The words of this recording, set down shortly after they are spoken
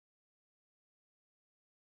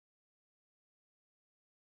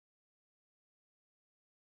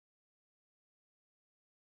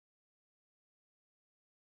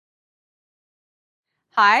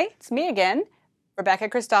Hi, it's me again, Rebecca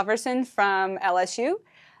Christofferson from LSU.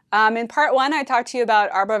 In part one, I talked to you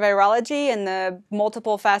about arbovirology and the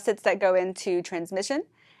multiple facets that go into transmission.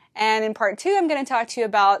 And in part two, I'm going to talk to you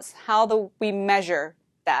about how we measure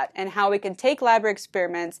that and how we can take lab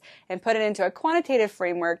experiments and put it into a quantitative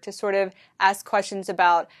framework to sort of ask questions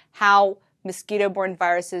about how mosquito-borne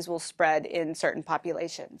viruses will spread in certain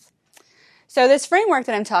populations. So this framework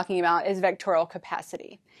that I'm talking about is vectorial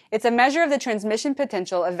capacity. It's a measure of the transmission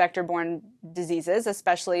potential of vector-borne diseases,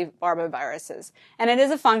 especially arboviruses, and it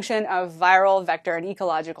is a function of viral, vector, and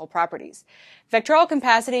ecological properties. Vectorial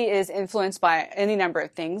capacity is influenced by any number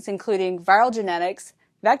of things, including viral genetics,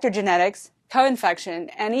 vector genetics, co-infection,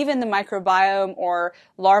 and even the microbiome or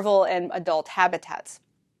larval and adult habitats.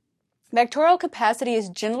 Vectorial capacity is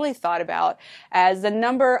generally thought about as the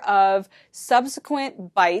number of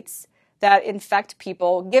subsequent bites that infect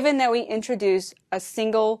people, given that we introduce a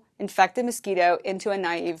single infected mosquito into a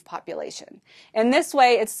naive population. In this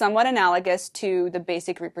way, it's somewhat analogous to the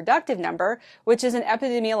basic reproductive number, which is an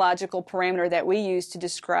epidemiological parameter that we use to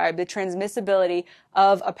describe the transmissibility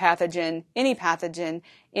of a pathogen, any pathogen,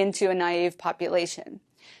 into a naive population.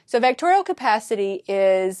 So vectorial capacity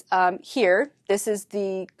is here. This is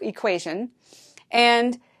the equation.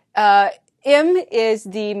 And M is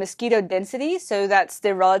the mosquito density, so that's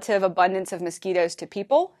the relative abundance of mosquitoes to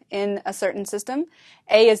people in a certain system.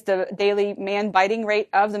 A is the daily man-biting rate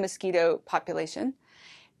of the mosquito population.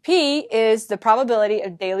 P is the probability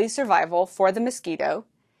of daily survival for the mosquito.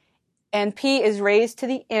 And P is raised to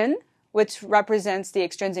the N, which represents the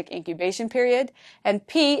extrinsic incubation period. And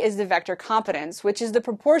P is the vector competence, which is the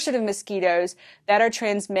proportion of mosquitoes that are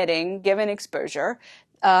transmitting, given exposure,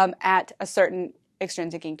 at a certain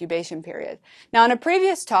extrinsic incubation period. Now, in a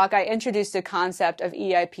previous talk, I introduced the concept of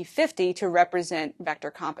EIP50 to represent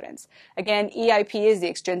vector competence. Again, EIP is the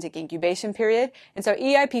extrinsic incubation period, and so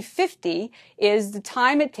EIP50 is the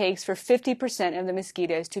time it takes for 50% of the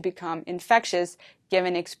mosquitoes to become infectious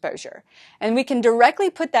given exposure. And we can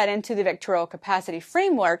directly put that into the vectorial capacity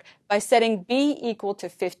framework by setting B equal to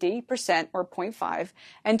 50% or 0.5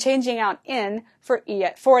 and changing out N for the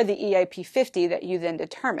EIP50 that you then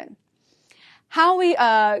determine. How we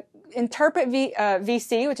interpret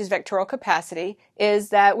VC, which is vectorial capacity, is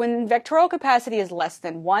that when vectorial capacity is less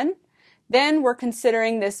than 1, then we're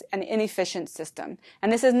considering this an inefficient system, and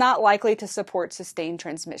this is not likely to support sustained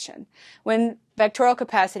transmission. When vectorial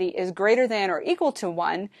capacity is greater than or equal to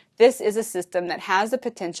 1, this is a system that has the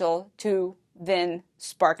potential to then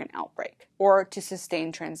spark an outbreak or to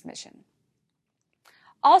sustain transmission.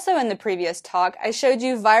 Also in the previous talk, I showed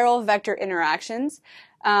you viral vector interactions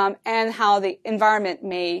and how the environment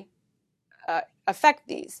may affect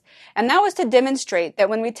these. And that was to demonstrate that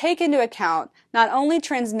when we take into account not only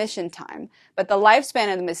transmission time, but the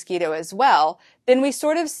lifespan of the mosquito as well, then we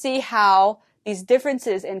sort of see how these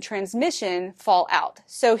differences in transmission fall out.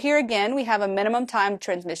 So here again, we have a minimum time of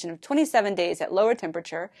transmission of 27 days at lower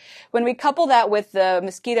temperature. When we couple that with the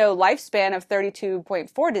mosquito lifespan of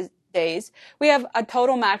 32.4 days, we have a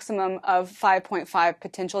total maximum of 5.5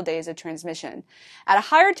 potential days of transmission. At a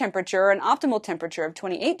higher temperature, an optimal temperature of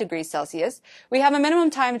 28 degrees Celsius, we have a minimum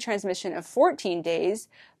time of transmission of 14 days,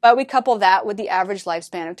 but we couple that with the average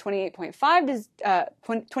lifespan of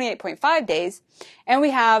 28.5 days, and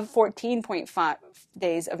we have 14.5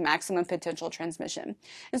 days of maximum potential transmission.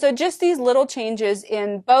 And so just these little changes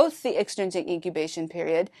in both the extrinsic incubation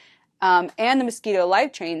period and the mosquito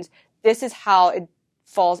life trains, this is how it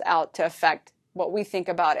falls out to affect what we think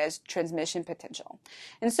about as transmission potential.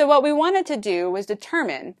 And so what we wanted to do was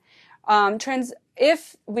determine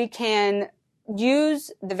if we can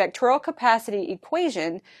use the vectorial capacity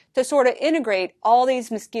equation to sort of integrate all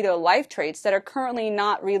these mosquito life traits that are currently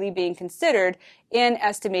not really being considered in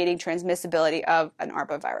estimating transmissibility of an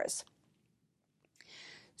arbovirus.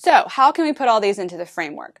 So how can we put all these into the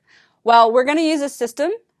framework? Well, we're going to use a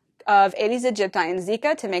system of Aedes aegypti and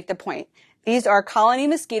Zika to make the point. These are colony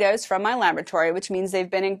mosquitoes from my laboratory, which means they've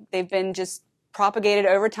been just propagated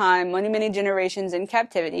over time, many generations in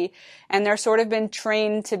captivity, and they're sort of been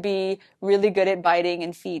trained to be really good at biting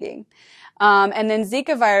and feeding. And then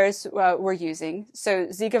Zika virus we're using. So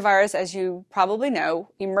Zika virus, as you probably know,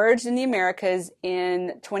 emerged in the Americas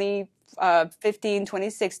in 2015,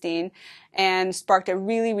 2016, and sparked a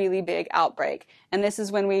really big outbreak. And this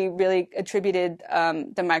is when we really attributed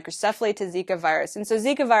the microcephaly to Zika virus. And so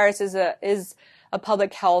Zika virus is a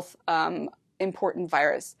public health important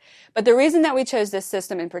virus. But the reason that we chose this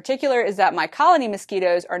system in particular is that my colony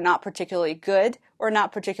mosquitoes are not particularly good or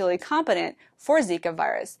not particularly competent for Zika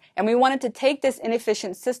virus. And we wanted to take this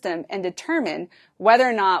inefficient system and determine whether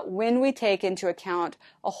or not, when we take into account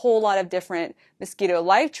a whole lot of different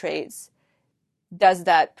mosquito-life traits, does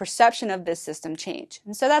that perception of this system change?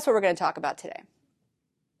 And so that's what we're going to talk about today.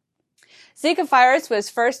 Zika virus was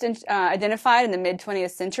first identified in the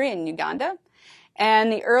mid-20th century in Uganda.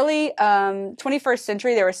 And the early 21st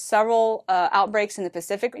century, there were several outbreaks in the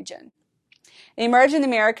Pacific region. It emerged in the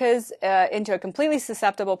Americas into a completely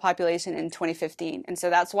susceptible population in 2015. And so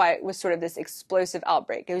that's why it was sort of this explosive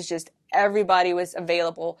outbreak. It was just everybody was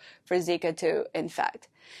available for Zika to infect.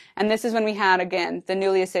 And this is when we had, again, the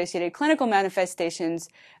newly associated clinical manifestations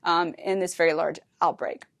in this very large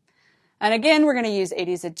outbreak. And again, we're going to use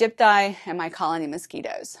Aedes aegypti and my colony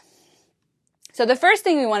mosquitoes. So the first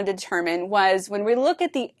thing we wanted to determine was, when we look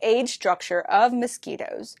at the age structure of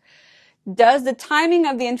mosquitoes, does the timing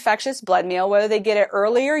of the infectious blood meal, whether they get it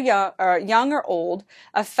early or young or old,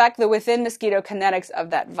 affect the within mosquito kinetics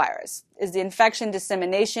of that virus? Is the infection,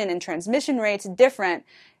 dissemination, and transmission rates different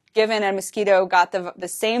given a mosquito got the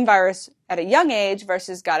same virus at a young age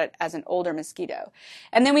versus got it as an older mosquito?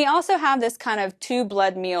 And then we also have this kind of two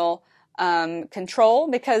blood meal control,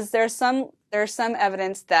 because there's some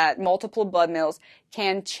evidence that multiple blood meals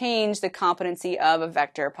can change the competency of a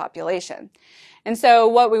vector population. And so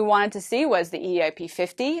what we wanted to see was the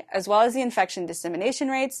EIP50, as well as the infection dissemination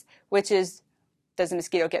rates, which is, does the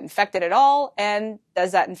mosquito get infected at all, and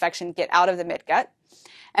does that infection get out of the midgut?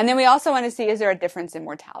 And then we also want to see, is there a difference in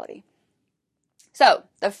mortality? So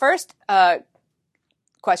the first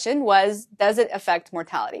question was, does it affect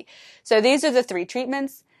mortality? So these are the three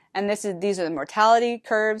treatments. And these are the mortality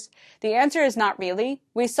curves. The answer is not really.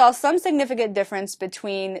 We saw some significant difference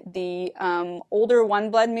between the older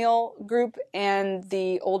 1 blood meal group and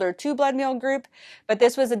the older 2 blood meal group, but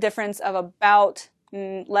this was a difference of about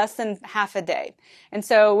less than half a day. And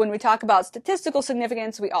so when we talk about statistical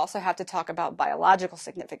significance, we also have to talk about biological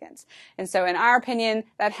significance. And so in our opinion,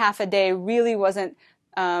 that half a day really wasn't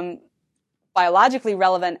biologically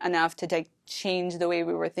relevant enough to change the way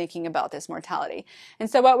we were thinking about this mortality. And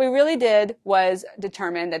so what we really did was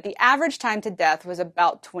determine that the average time to death was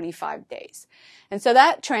about 25 days. And so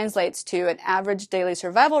that translates to an average daily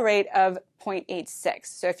survival rate of 0.86.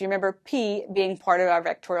 So if you remember P being part of our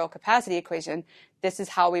vectorial capacity equation, this is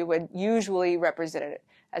how we would usually represent it,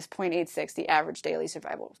 as 0.86, the average daily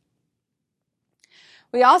survival.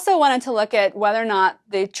 We also wanted to look at whether or not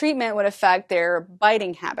the treatment would affect their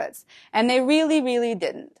biting habits, and they really, really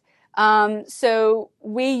didn't. So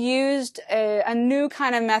we used a new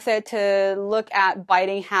kind of method to look at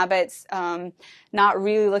biting habits, not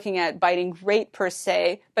really looking at biting rate per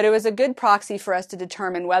se, but it was a good proxy for us to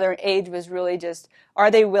determine whether age was really just,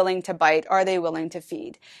 are they willing to bite, are they willing to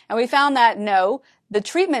feed? And we found that no, the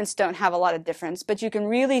treatments don't have a lot of difference, but you can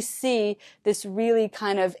really see this really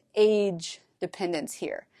kind of age dependence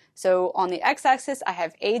here. So on the x-axis, I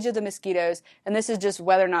have age of the mosquitoes, and this is just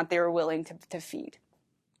whether or not they were willing to feed.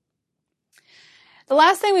 The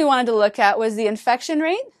last thing we wanted to look at was the infection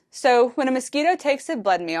rate. So when a mosquito takes a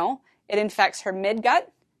blood meal, it infects her midgut,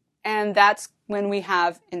 and that's when we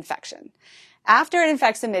have infection. After it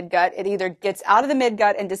infects the midgut, it either gets out of the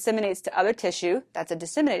midgut and disseminates to other tissue, that's a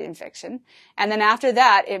disseminated infection, and then after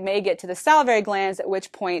that, it may get to the salivary glands, at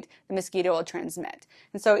which point the mosquito will transmit.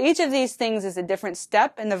 And so each of these things is a different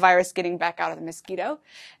step in the virus getting back out of the mosquito,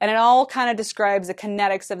 and it all kind of describes the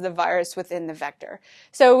kinetics of the virus within the vector.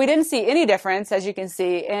 So we didn't see any difference, as you can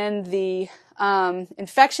see, in the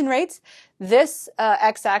infection rates. This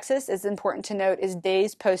x-axis, is important to note, is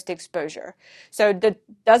days post-exposure. So it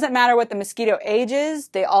doesn't matter what the mosquito age is,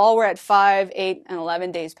 they all were at 5, 8, and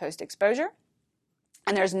 11 days post-exposure.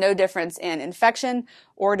 And there's no difference in infection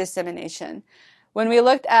or dissemination. When we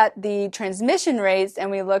looked at the transmission rates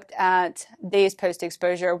and we looked at days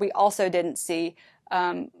post-exposure, we also didn't see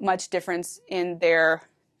much difference in their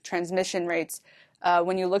transmission rates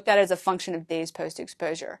when you looked at it as a function of days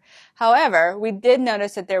post-exposure. However, we did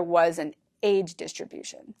notice that there was an age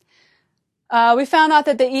distribution. We found out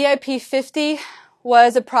that the EIP50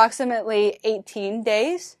 was approximately 18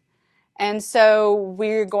 days. And so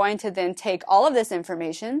we're going to then take all of this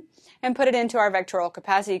information and put it into our vectorial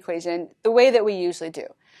capacity equation the way that we usually do.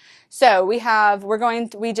 So we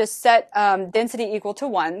just set density equal to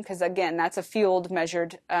 1, because again, that's a field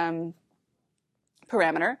measured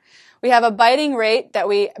parameter. We have a biting rate that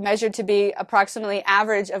we measured to be approximately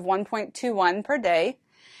average of 1.21 per day.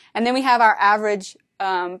 And then we have our average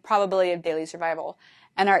probability of daily survival.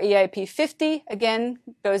 And our EIP 50, again,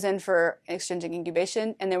 goes in for extrinsic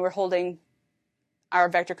incubation. And then we're holding our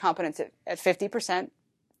vector competence at 50%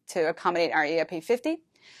 to accommodate our EIP 50.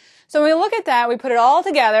 So when we look at that, we put it all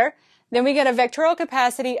together, then we get a vectorial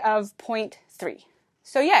capacity of 0.3.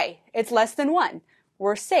 So yay, it's less than 1.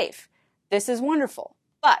 We're safe. This is wonderful.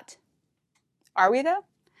 But are we though?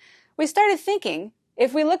 We started thinking,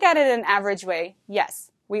 if we look at it in an average way,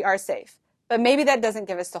 yes, we are safe. But maybe that doesn't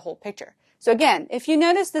give us the whole picture. So again, if you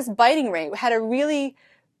notice, this biting rate had a really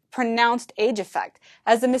pronounced age effect.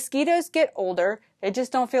 As the mosquitoes get older, they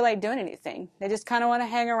just don't feel like doing anything. They just kind of want to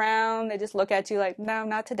hang around. They just look at you like, no,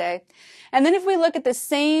 not today. And then if we look at the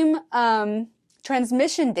same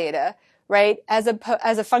transmission data, right, as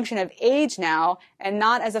a function of age now and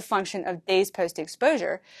not as a function of days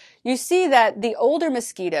post-exposure, you see that the older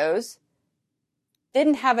mosquitoes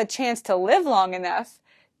didn't have a chance to live long enough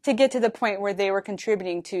to get to the point where they were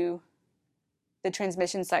contributing to the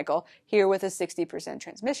transmission cycle here with a 60%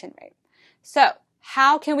 transmission rate. So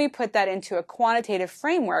how can we put that into a quantitative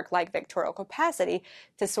framework like vectorial capacity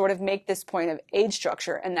to sort of make this point of age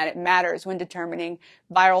structure and that it matters when determining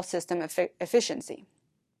viral system efficiency?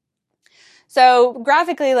 So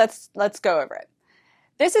graphically, let's go over it.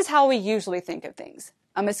 This is how we usually think of things.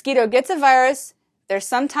 A mosquito gets a virus, there's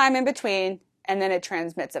some time in between, and then it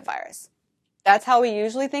transmits a virus. That's how we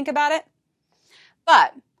usually think about it.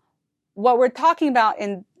 But what we're talking about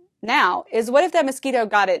now is, what if that mosquito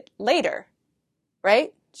got it later,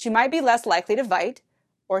 right? She might be less likely to bite,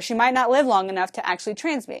 or she might not live long enough to actually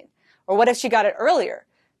transmit. Or what if she got it earlier?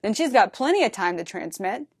 Then she's got plenty of time to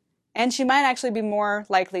transmit, and she might actually be more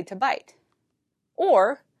likely to bite.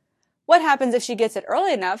 Or what happens if she gets it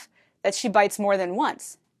early enough that she bites more than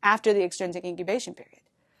once after the extrinsic incubation period?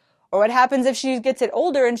 Or what happens if she gets it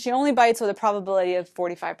older and she only bites with a probability of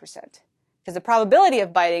 45%? Because the probability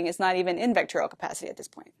of biting is not even in vectorial capacity at this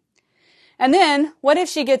point. And then, what if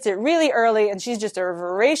she gets it really early and she's just a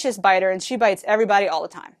voracious biter and she bites everybody all the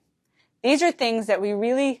time? These are things that we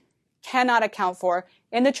really cannot account for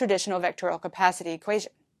in the traditional vectorial capacity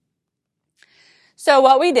equation. So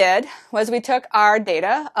what we did was we took our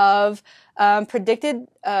data of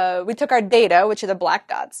we took our data, which are the black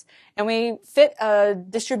dots, and we fit a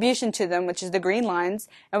distribution to them, which is the green lines,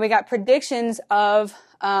 and we got predictions of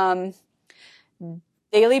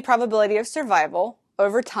daily probability of survival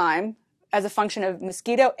over time as a function of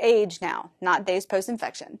mosquito age now, not days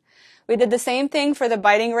post-infection. We did the same thing for the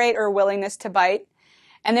biting rate or willingness to bite.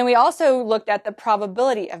 And then we also looked at the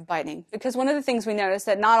probability of biting, because one of the things we noticed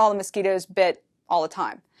that not all the mosquitoes bit all the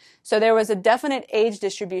time. So there was a definite age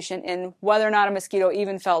distribution in whether or not a mosquito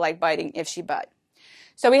even felt like biting if she bit.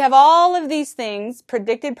 So we have all of these things,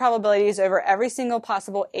 predicted probabilities over every single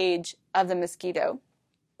possible age of the mosquito.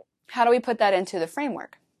 How do we put that into the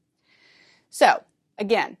framework? So,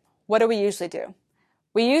 again, what do we usually do?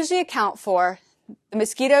 We usually account for the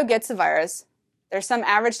mosquito gets the virus, there's some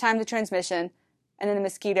average time to transmission, and then the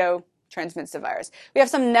mosquito transmits the virus. We have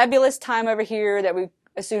some nebulous time over here that we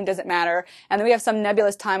assume doesn't matter, and then we have some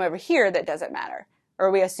nebulous time over here that doesn't matter,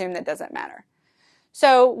 or we assume that doesn't matter.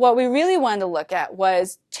 So what we really wanted to look at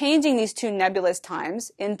was changing these two nebulous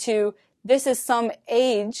times into, this is some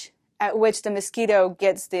age at which the mosquito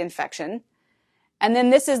gets the infection, and then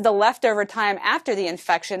this is the leftover time after the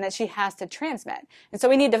infection that she has to transmit. And so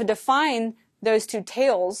we need to define those two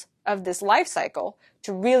tails of this life cycle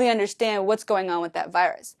to really understand what's going on with that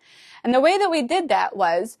virus. And the way that we did that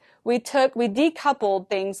was we decoupled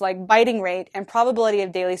things like biting rate and probability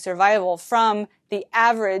of daily survival from the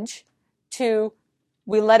average to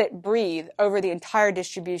we let it breathe over the entire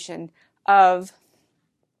distribution of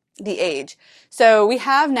the age. So we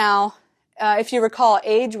have now, if you recall,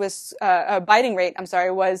 biting rate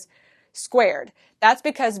was squared. That's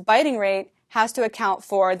because biting rate has to account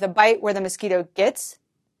for the bite where the mosquito gets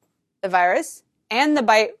the virus and the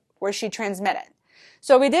bite where she transmitted.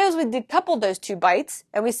 So what we did is we decoupled those two bites,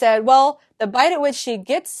 and we said, well, the bite at which she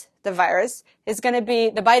gets the virus is going to be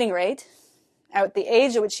the biting rate at the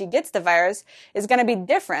age at which she gets the virus is going to be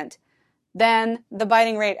different than the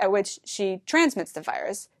biting rate at which she transmits the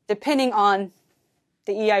virus, depending on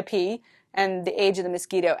the EIP and the age of the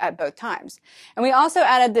mosquito at both times. And we also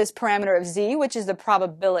added this parameter of Z, which is the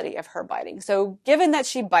probability of her biting. So given that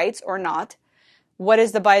she bites or not, what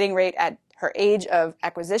is the biting rate at her age of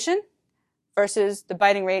acquisition versus the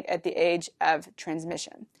biting rate at the age of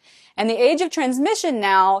transmission? And the age of transmission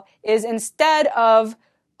now is, instead of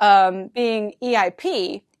being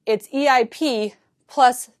EIP, it's EIP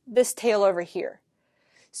plus this tail over here.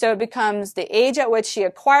 So it becomes the age at which she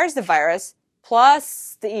acquires the virus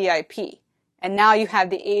plus the EIP. And now you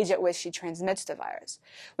have the age at which she transmits the virus.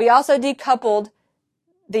 We also decoupled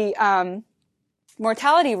the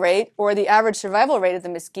mortality rate or the average survival rate of the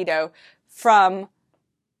mosquito from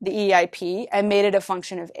the EIP and made it a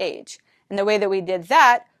function of age. And the way that we did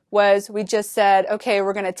that was we just said, okay,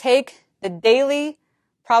 we're going to take the daily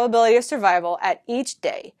probability of survival at each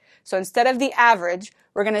day. So instead of the average,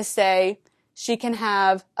 we're going to say she can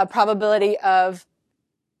have a probability of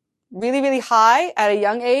really, really high at a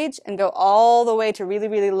young age and go all the way to really,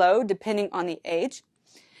 really low depending on the age.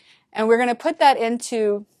 And we're going to put that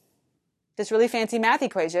into this really fancy math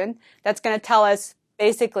equation that's going to tell us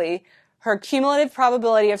basically her cumulative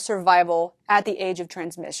probability of survival at the age of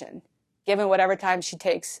transmission, given whatever time she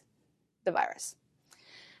takes the virus.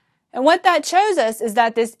 And what that shows us is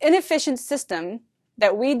that this inefficient system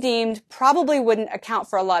that we deemed probably wouldn't account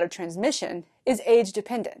for a lot of transmission is age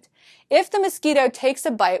dependent. If the mosquito takes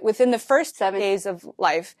a bite within the first 7 days of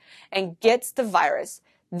life and gets the virus,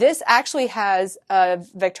 this actually has a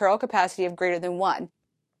vectorial capacity of greater than 1.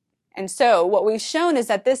 And so what we've shown is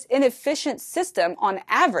that this inefficient system, on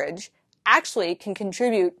average, actually can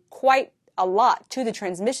contribute quite a lot to the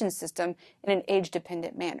transmission system in an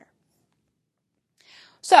age-dependent manner.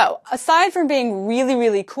 So, aside from being really,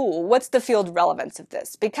 really cool, what's the field relevance of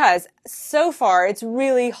this? Because so far, it's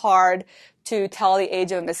really hard to tell the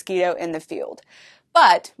age of a mosquito in the field.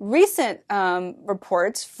 But recent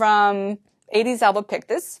reports from Aedes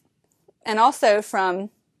albopictus and also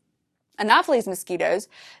from Anopheles mosquitoes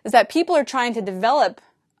is that people are trying to develop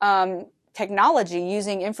technology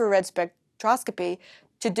using infrared spectroscopy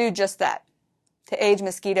to do just that, to age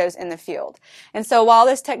mosquitoes in the field. And so while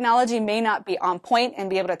this technology may not be on point and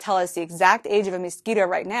be able to tell us the exact age of a mosquito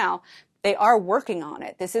right now, they are working on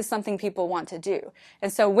it. This is something people want to do.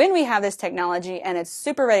 And so when we have this technology and it's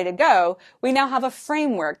super ready to go, we now have a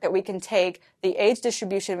framework that we can take the age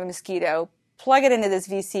distribution of a mosquito, plug it into this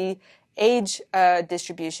VC age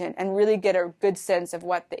distribution, and really get a good sense of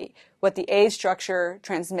what the age structure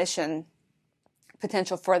transmission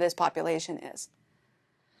potential for this population is.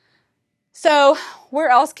 So where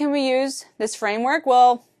else can we use this framework?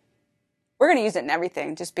 Well, we're going to use it in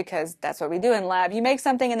everything just because that's what we do in lab. You make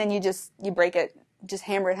something and then you break it, just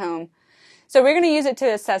hammer it home. So we're going to use it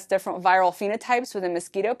to assess different viral phenotypes within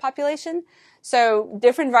mosquito population. So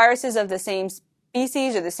different viruses of the same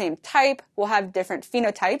species or the same type will have different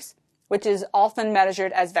phenotypes, which is often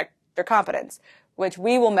measured as vector competence, which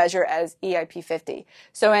we will measure as EIP50.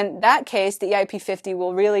 So in that case, the EIP50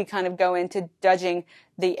 will really kind of go into judging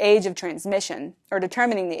the age of transmission or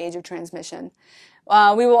determining the age of transmission.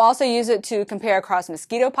 We will also use it to compare across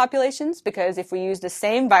mosquito populations, because if we use the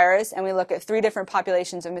same virus and we look at 3 different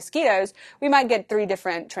populations of mosquitoes, we might get 3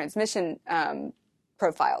 different transmission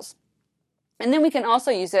profiles. And then we can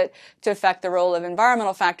also use it to affect the role of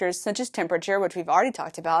environmental factors such as temperature, which we've already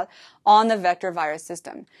talked about, on the vector virus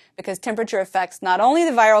system. Because temperature affects not only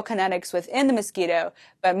the viral kinetics within the mosquito,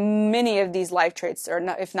 but many of these life traits, or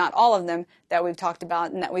not, if not all of them, that we've talked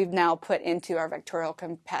about and that we've now put into our vectorial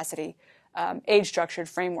capacity age-structured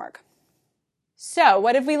framework. So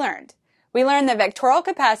what have we learned? We learned that vectorial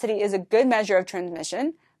capacity is a good measure of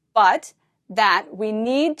transmission, but that we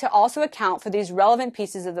need to also account for these relevant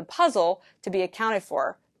pieces of the puzzle to be accounted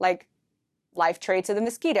for, like life traits of the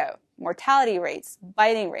mosquito, mortality rates,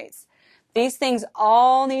 biting rates. These things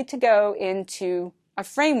all need to go into a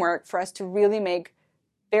framework for us to really make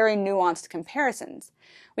very nuanced comparisons.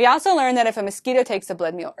 We also learned that if a mosquito takes a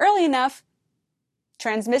blood meal early enough,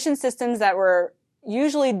 transmission systems that were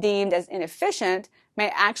usually deemed as inefficient may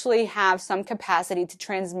actually have some capacity to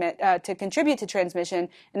to contribute to transmission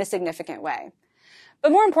in a significant way.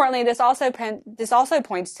 But more importantly, this also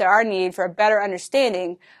points to our need for a better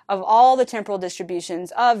understanding of all the temporal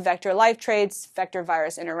distributions of vector life traits, vector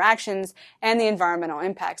virus interactions, and the environmental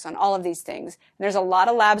impacts on all of these things. And there's a lot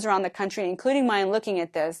of labs around the country, including mine, looking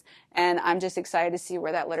at this, and I'm just excited to see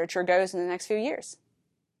where that literature goes in the next few years.